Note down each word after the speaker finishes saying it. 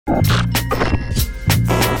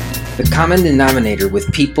The common denominator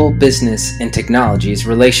with people, business, and technology is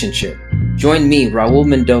relationship. Join me, Raul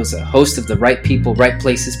Mendoza, host of the Right People, Right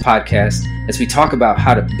Places podcast, as we talk about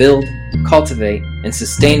how to build, cultivate, and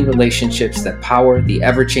sustain relationships that power the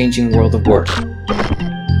ever-changing world of work.